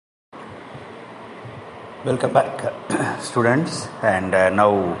Welcome back, students, and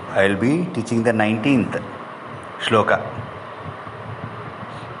now I will be teaching the 19th shloka.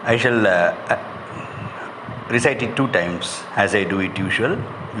 I shall recite it 2 times as I do it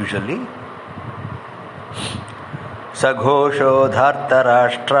usually. Saghosho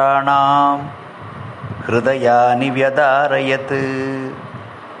dhartarashtraणाम hridayani vyadarayat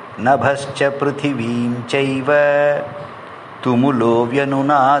nabhascha prithivim chaiva tumulo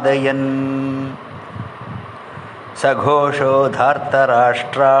vyanunadayan. सघोषो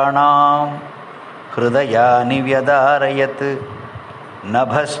धार्तराष्ट्राणां हृदयानि व्यदारयत्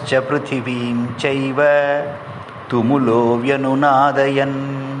नभश्च पृथिवीं चैव तुमुलो व्यनुनादयन्.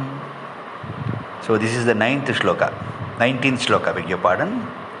 So this is the 19th shloka, beg your pardon,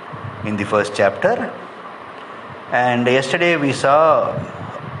 in the first chapter. And yesterday we saw a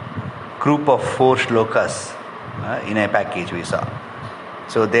group of 4 shlokas in a package we saw.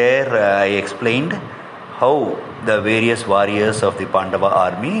 So there I explained how the various warriors of the Pandava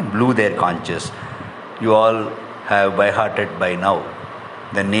army blew their conches. You all have by hearted by now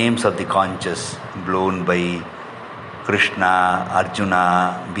the names of the conches blown by Krishna,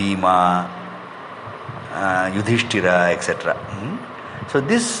 Arjuna, Bhima, Yudhishthira, etc. So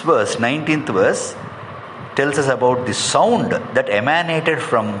this verse, 19th verse, tells us about the sound that emanated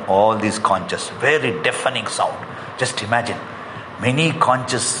from all these conches. Very deafening sound. Just imagine many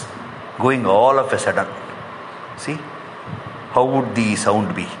conches going all of a sudden. See, how would the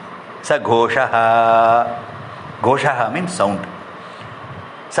sound be? Sa ghoshaha. Ghoshaha means sound.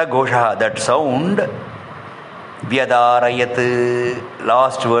 Sa ghoshaha, that sound. Vyadarayat,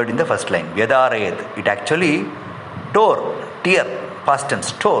 last word in the first line. Vyadarayat, it actually tore, tear, past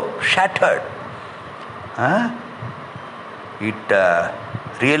tense, tore, shattered. It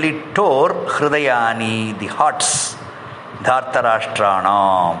really tore hridayani, the hearts,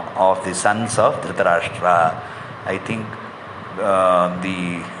 dhartarashtranam, of the sons of Dhritarashtra. I think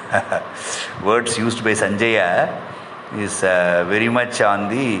the words used by Sanjaya is very much on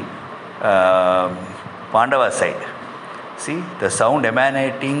the Pandava side. See, the sound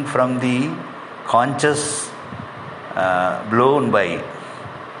emanating from the conches blown by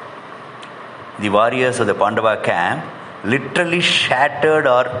the warriors of the Pandava camp literally shattered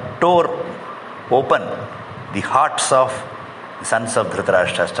or tore open the hearts of the sons of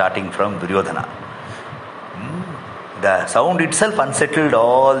Dhritarashtra, starting from Duryodhana. The sound itself unsettled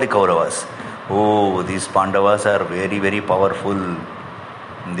all the Kauravas. Oh, these Pandavas are very, very powerful.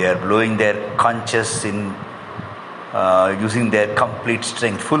 They are blowing their conches in using their complete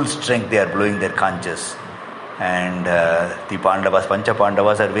strength, full strength. They are blowing their conches, and the Pandavas, Pancha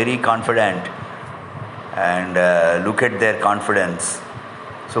Pandavas, are very confident. And look at their confidence.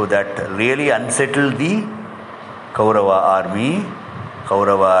 So that really unsettled the Kaurava army,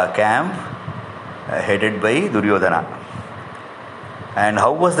 Kaurava camp, headed by Duryodhana. And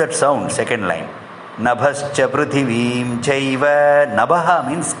how was that sound? Second line. Nabhascha prithivim chaiva. Nabha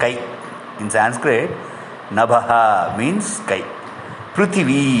means sky. In Sanskrit, Nabha means sky.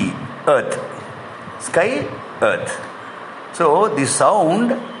 Prithivi, earth. Sky, earth. So the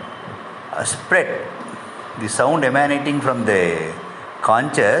sound spread. The sound emanating from the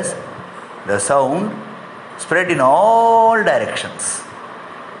conches, the sound spread in all directions.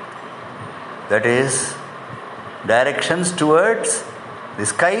 That is, directions towards the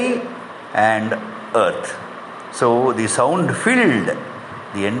sky and earth. So the sound filled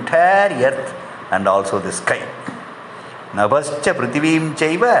the entire earth and also the sky. Nabhascha prithivim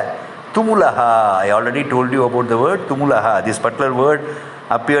chaiva tumulaha. I already told you about the word tumulaha. This particular word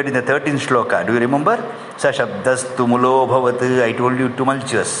appeared in the 13th shloka. Do you remember? Sa shabdas tumulo bhavat. I told you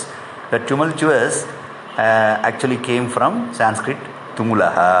tumultuous. The tumultuous actually came from Sanskrit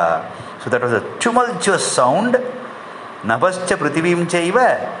tumulaha. So that was a tumultuous sound. Nabhascha prithivim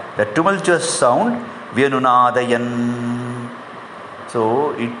chaiva. The tumultuous sound. Vyanunadayan.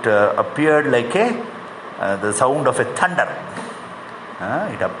 So it appeared like the sound of a thunder.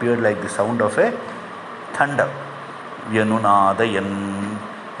 It appeared like the sound of a thunder. Vyanunadayan.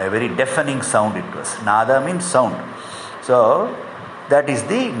 A very deafening sound it was. Nada means sound. So that is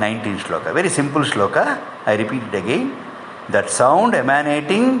the 19th shloka. Very simple shloka. I repeat it again. That sound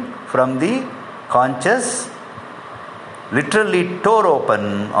emanating from the conches literally tore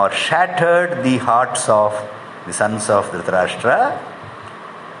open or shattered the hearts of the sons of Dhritarashtra.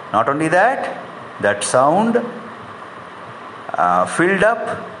 Not only that, that sound filled up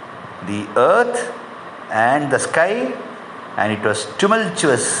the earth and the sky, and it was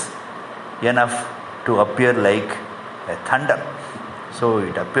tumultuous enough to appear like a thunder. So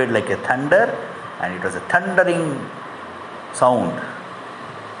it appeared like a thunder, and it was a thundering sound.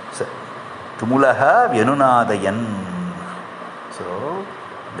 Tumulaha Vyanunadayan. So,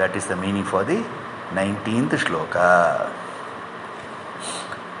 that is the meaning for the 19th shloka.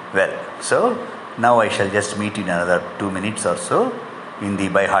 Well, so now I shall just meet in another 2 minutes or so in the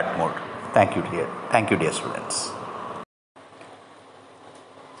by heart mode. Thank you, dear. Thank you, dear students.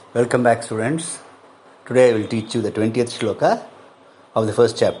 Welcome back, students. Today I will teach you the 20th shloka of the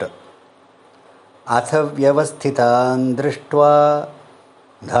first chapter. Atha vyavasthitan drishtva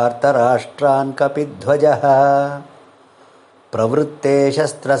dhartarashtraन् kapidhvajaha pravrutte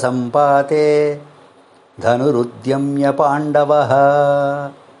shastra sampate dhanurudyamya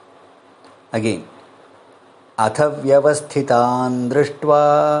pandavaha. Again, atha vyavasthitan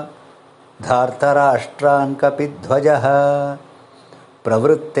drishtva dhartarashtraन् kapidhvajaha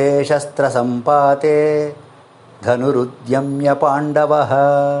pravrutte shastra sampate dhanurudyamya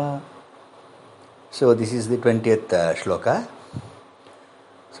pandavaha. So this is the 20th shloka.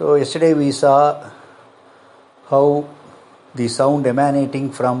 So yesterday we saw how the sound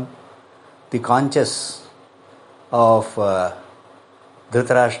emanating from the conches of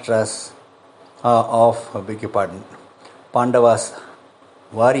Dhritarashtra's Pandavas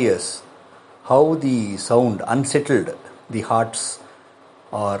warriors, how the sound unsettled the hearts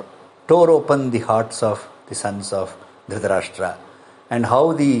or tore open the hearts of the sons of Dhritarashtra, and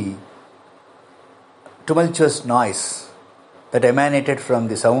how the tumultuous noise that emanated from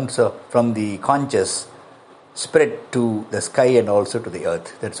the sounds from the conches spread to the sky and also to the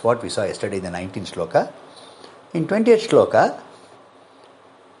earth. That's what we saw yesterday in the 19th shloka. In 20th shloka,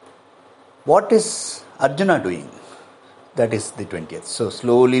 what is Arjuna doing? That is the 20th. So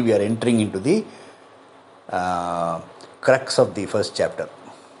slowly we are entering into the crux of the first chapter.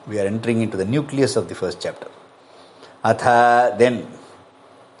 We are entering into the nucleus of the first chapter. Atha, then,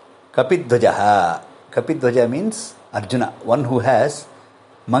 Kapidhvajaha. Kapidhvaja means Arjuna, one who has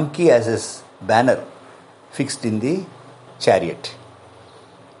monkey as his banner fixed in the chariot.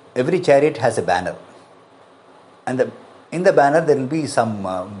 Every chariot has a banner. And in the banner there will be some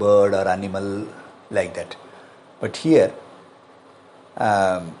bird or animal like that. But here,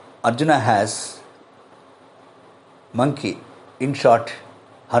 Arjuna has monkey, in short,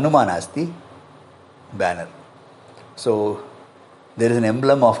 Hanuman as the banner. So, there is an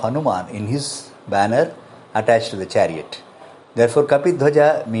emblem of Hanuman in his banner attached to the chariot. Therefore,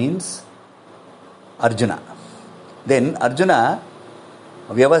 Kapidhvaja means Arjuna. Then Arjuna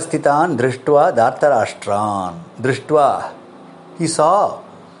Vyavasthitan Drishtva Dhartarashtran. Drishtva, he saw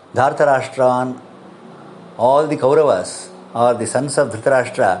Dhartarashtran, all the Kauravas or the sons of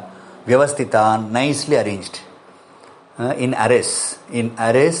Dhritarashtra, Vyavasthitan, nicely arranged in arrays. In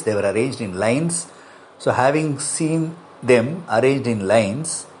arrays, they were arranged in lines. So, having seen them arranged in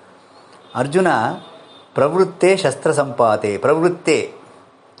lines, Arjuna Pravrutte Shastra Sampate. Pravrutte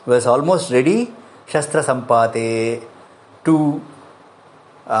was almost ready, Shastra Sampate, to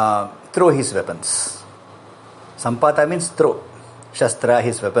throw his weapons. Sampata means throw. Shastra,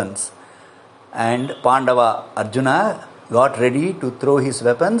 his weapons. And Pandava, Arjuna, got ready to throw his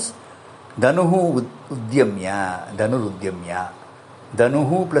weapons. Dhanuhu Udyamya. Dhanurudyamya.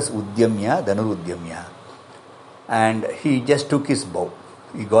 Dhanuhu plus Udyamya, Dhanurudyamya. And he just took his bow.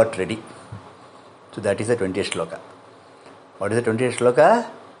 He got ready. So that is the 20th shloka. What is the 20th shloka?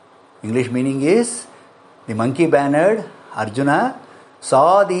 English meaning is, the monkey bannered Arjuna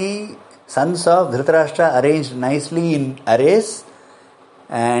saw the sons of Dhritarashtra arranged nicely in arrays,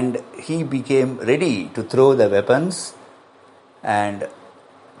 and he became ready to throw the weapons, and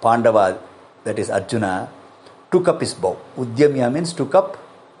Pandava, that is Arjuna, took up his bow. Udyamya means took up,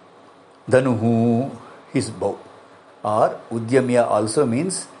 Dhanuhu, his bow. Or Udyamya also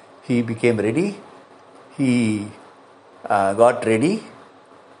means he became ready, he got ready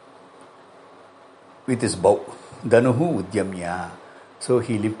with his bow. Dhanuhu Udyamya. So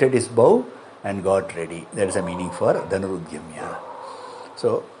he lifted his bow and got ready. That is a meaning for Dhanurudyamya.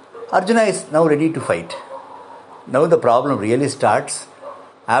 So Arjuna is now ready to fight. Now the problem really starts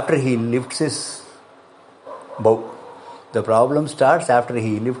after he lifts his bow. The problem starts after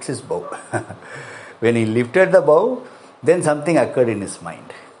he lifts his bow. When he lifted the bow, then something occurred in his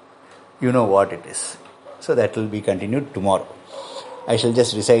mind. You know what it is. So that will be continued tomorrow. I shall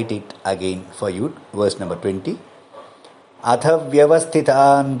just recite it again for you. Verse number 20. Atha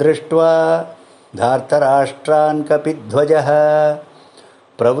vyavasthitan drishtva dhartarashtran kapidhvajaha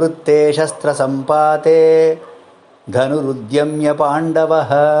pravrutte shastra sampate dhanurudyamya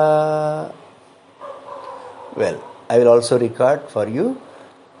pandavaha. Well, I will also record for you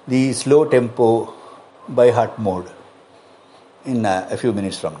the slow tempo by heart mode in a few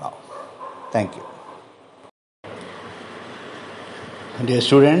minutes from now. Thank you. Dear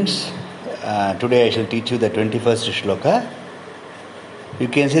students, Today I shall teach you the 21st shloka. You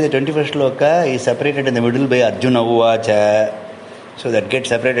can see the 21st shloka is separated in the middle by Arjuna Uvacha. So that gets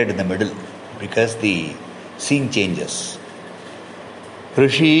separated in the middle because the scene changes.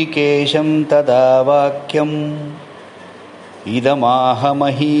 Hrishikesham tada vakyam idamaha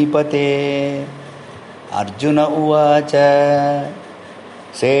mahipate Arjuna Uvacha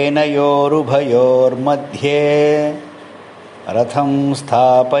Senayorubhayor madhye Ratham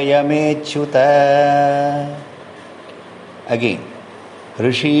sthapayamechyuta. Again.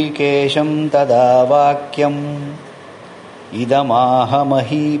 Hrishikesham tada vakyam idamaha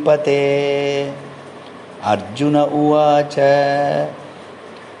mahipate Arjuna uvacha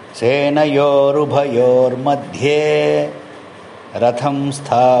senayorubhayor madhye ratham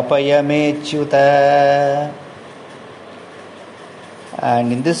sthapayamechyuta.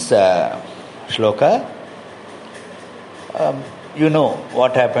 And in this shloka, you know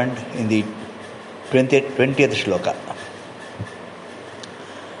what happened in the 20th shloka.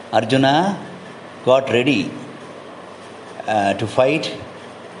 Arjuna got ready to fight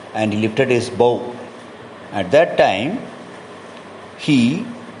and he lifted his bow. At that time,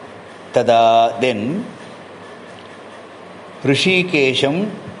 then Hrishikesham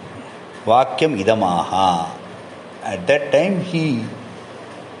Vakyam Idamaha. At that time, he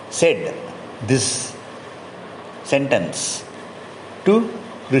said this sentence to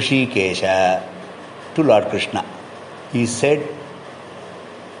Hrishikesha, to Lord Krishna. He said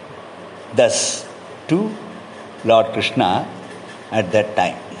thus to Lord Krishna at that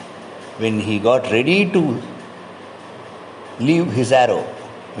time. When he got ready to leave his arrow,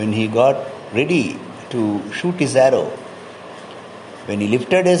 when he got ready to shoot his arrow, when he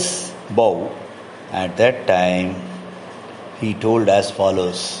lifted his bow, at that time he told as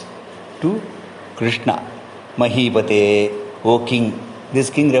follows to Krishna, Mahipate, O king. This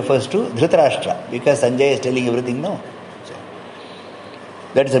king refers to Dhritarashtra because Sanjay is telling everything now.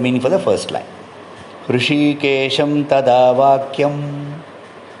 That is the meaning for the first line. Hrishikesham tada vakyam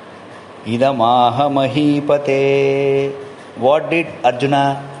idamaha mahipate. What did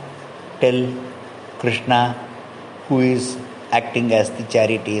Arjuna tell Krishna, who is acting as the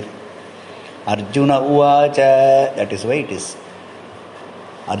charioteer? Arjuna uvacha. That is why it is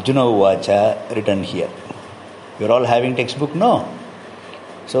Arjuna uvacha written here. You are all having textbook, no?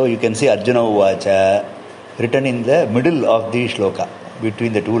 So you can see Arjuna uvacha written in the middle of the shloka.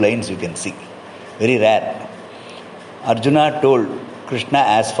 Between the two lines you can see. Very rare. Arjuna told Krishna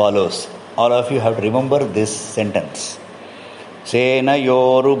as follows. All of you have to remember this sentence.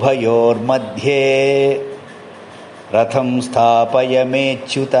 Senayorubhayor madhye ratham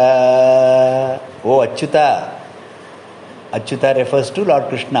sthapayamechyuta. Oh Achyuta. Achyuta refers to Lord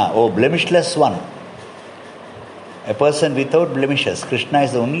Krishna. Oh blemishless one. A person without blemishes. Krishna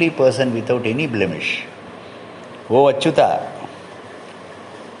is the only person without any blemish. Oh Achyuta.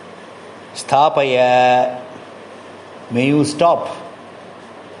 Sthapaya, may you stop,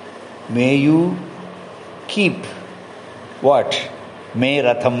 may you keep what? May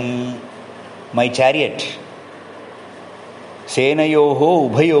ratham, my chariot.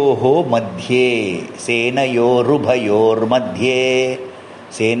 Senayoho ubhayoho madhye, senayorubhayor madhye,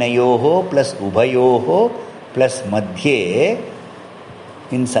 senayoho plus ubhayoho plus madhye.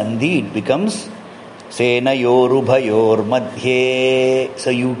 In Sandhi it becomes Senayorubhayor madhye.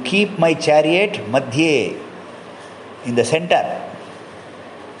 So you keep my chariot madhye, in the center.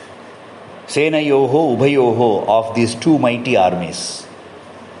 Senayoho ubhayoho, of these two mighty armies.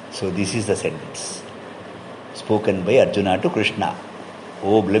 So this is the sentence spoken by Arjuna to Krishna.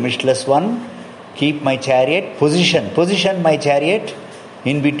 O blemishless one, keep my chariot, position my chariot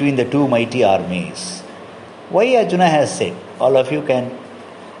in between the two mighty armies. Why Arjuna has said? All of you can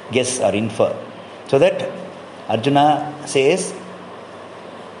guess or infer. So that Arjuna says,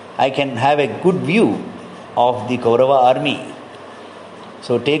 I can have a good view of the Kaurava army.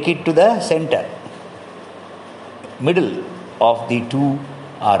 So take it to the center, middle of the two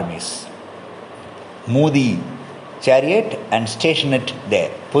armies. Move the chariot and station it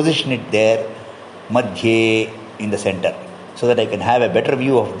there, position it there, madhye, in the center, so that I can have a better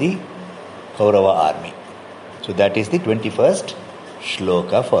view of the Kaurava army. So that is the 21st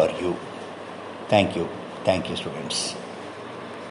shloka for you. Thank you. Thank you, students.